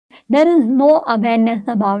there is no awareness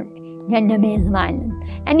about gender-based violence.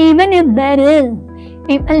 And even if there is,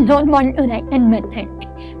 people don't want to reckon with it.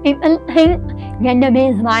 People think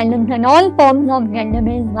gender-based violence and all forms of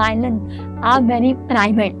gender-based violence are very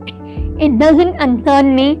private. It doesn't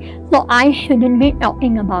concern me, so I shouldn't be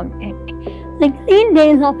talking about it. 16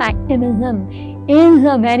 days of activism is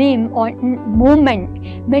a very important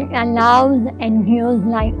movement which allows NGOs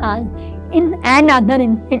like us and other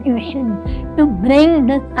institutions to bring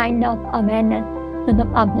this kind of awareness to the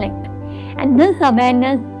public. And this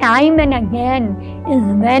awareness time and again is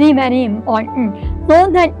very, very important so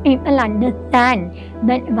that people understand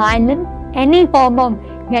that violence, any form of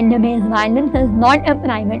gender-based violence, is not a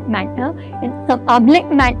private matter, it's a public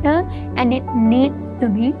matter and it needs to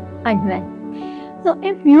be addressed. So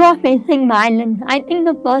if you are facing violence, I think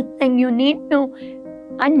the first thing you need to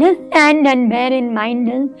understand and bear in mind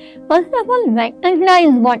is, first of all,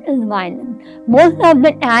 recognize what is violence. Most of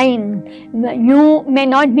the time, you may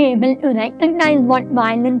not be able to recognize what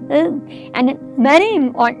violence is, and it's very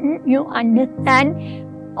important you understand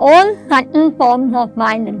all subtle forms of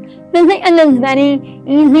violence. Physical is very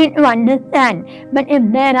easy to understand, but if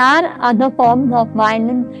there are other forms of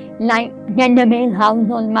violence like gender-based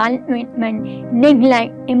household maltreatment,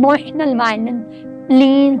 neglect, emotional violence,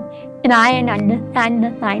 please try and understand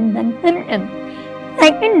the signs and symptoms.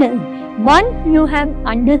 Second is, once you have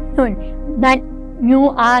understood that you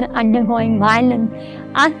are undergoing violence,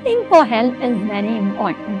 asking for help is very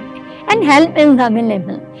important. And help is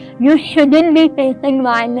available. You shouldn't be facing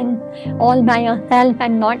violence all by yourself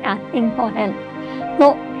and not asking for help.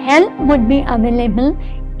 So help would be available.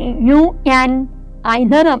 You can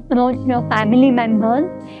either approach your family members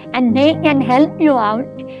and they can help you out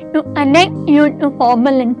to connect you to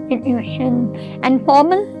formal institutions and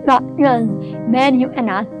formal structures where you can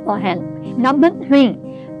ask for help. Number 3,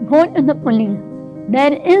 go to the police.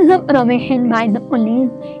 There is a provision by the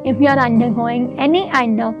police if you are undergoing any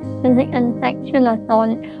kind of physical, sexual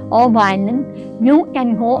assault or violence, you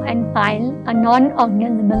can go and file a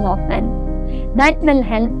non-cognizable offense. That will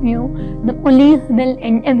help you. The police will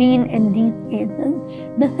intervene in these cases.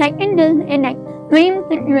 The second is, in extreme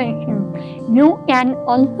situations, you can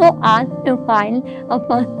also ask to file a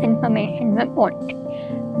first information report.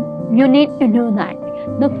 You need to do that.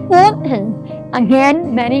 The fourth is,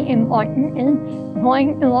 again very important, is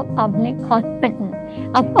going to a public hospital.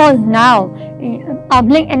 Of course, now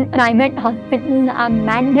public and private hospitals are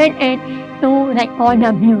mandated to record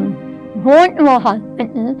abuse. Go to a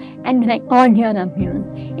hospital and record your abuse.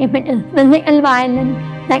 If it is physical violence,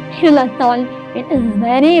 sexual assault, it is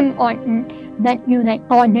very important that you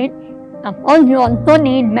record it. Of course, you also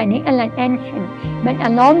need medical attention, but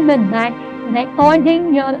along with that,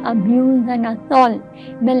 recording your abuse and assault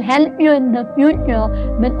will help you in the future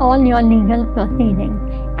with all your legal proceedings.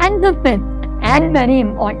 And the fifth and very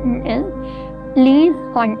important is, please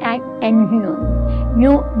contact NGOs.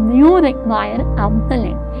 You require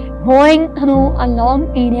counseling. Going through a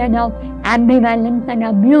long period of ambivalence and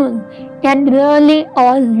abuse can really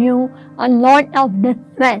cause you a lot of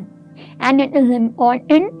distress. And it is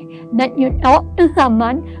important that you talk to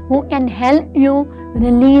someone who can help you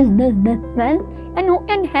release this distress and who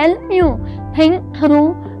can help you think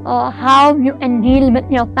through how you can deal with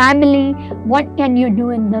your family, what can you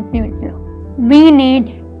do in the future. We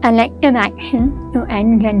need collective action to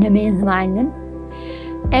end gender-based violence.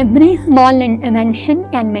 Every small intervention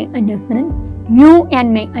can make a difference. You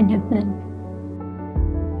can make a difference.